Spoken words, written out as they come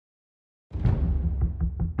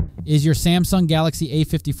Is your Samsung Galaxy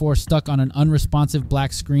A54 stuck on an unresponsive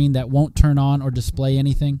black screen that won't turn on or display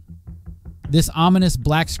anything? This ominous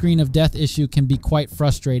black screen of death issue can be quite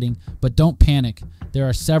frustrating, but don't panic. There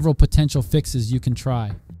are several potential fixes you can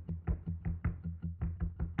try.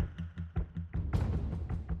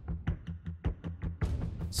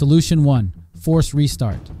 Solution 1. Force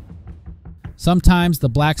restart. Sometimes the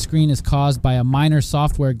black screen is caused by a minor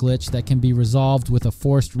software glitch that can be resolved with a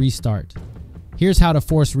forced restart. Here's how to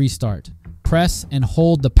force restart. Press and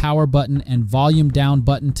hold the power button and volume down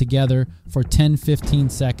button together for 10-15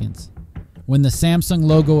 seconds. When the Samsung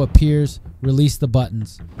logo appears, release the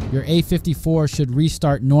buttons. Your A54 should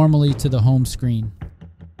restart normally to the home screen.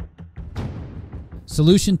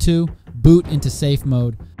 Solution 2. Boot into safe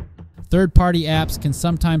mode. Third-party apps can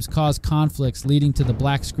sometimes cause conflicts leading to the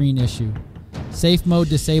black screen issue. Safe mode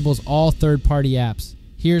disables all third-party apps.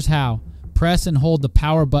 Here's how. Press and hold the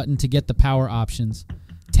power button to get the power options.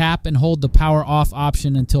 Tap and hold the power off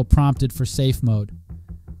option until prompted for safe mode.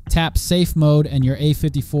 Tap safe mode and your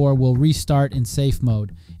A54 will restart in safe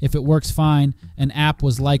mode. If it works fine, an app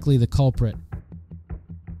was likely the culprit.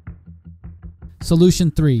 Solution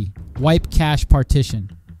 3. Wipe cache partition.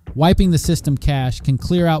 Wiping the system cache can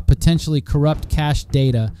clear out potentially corrupt cache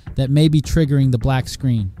data that may be triggering the black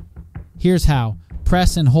screen. Here's how.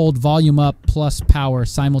 Press and hold volume up plus power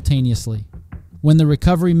simultaneously. When the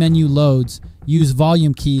recovery menu loads, use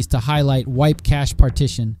volume keys to highlight Wipe Cache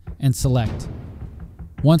Partition and select.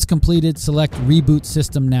 Once completed, select Reboot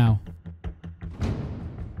System Now.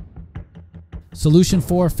 Solution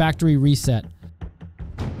 4. Factory reset.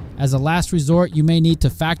 As a last resort, you may need to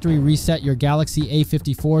factory reset your Galaxy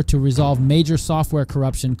A54 to resolve major software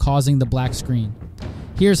corruption causing the black screen.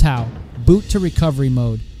 Here's how. Boot to recovery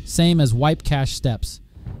mode, same as wipe cache steps.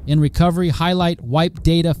 In recovery, highlight Wipe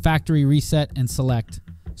Data Factory Reset and select.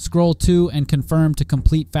 Scroll to and confirm to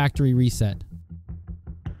complete factory reset.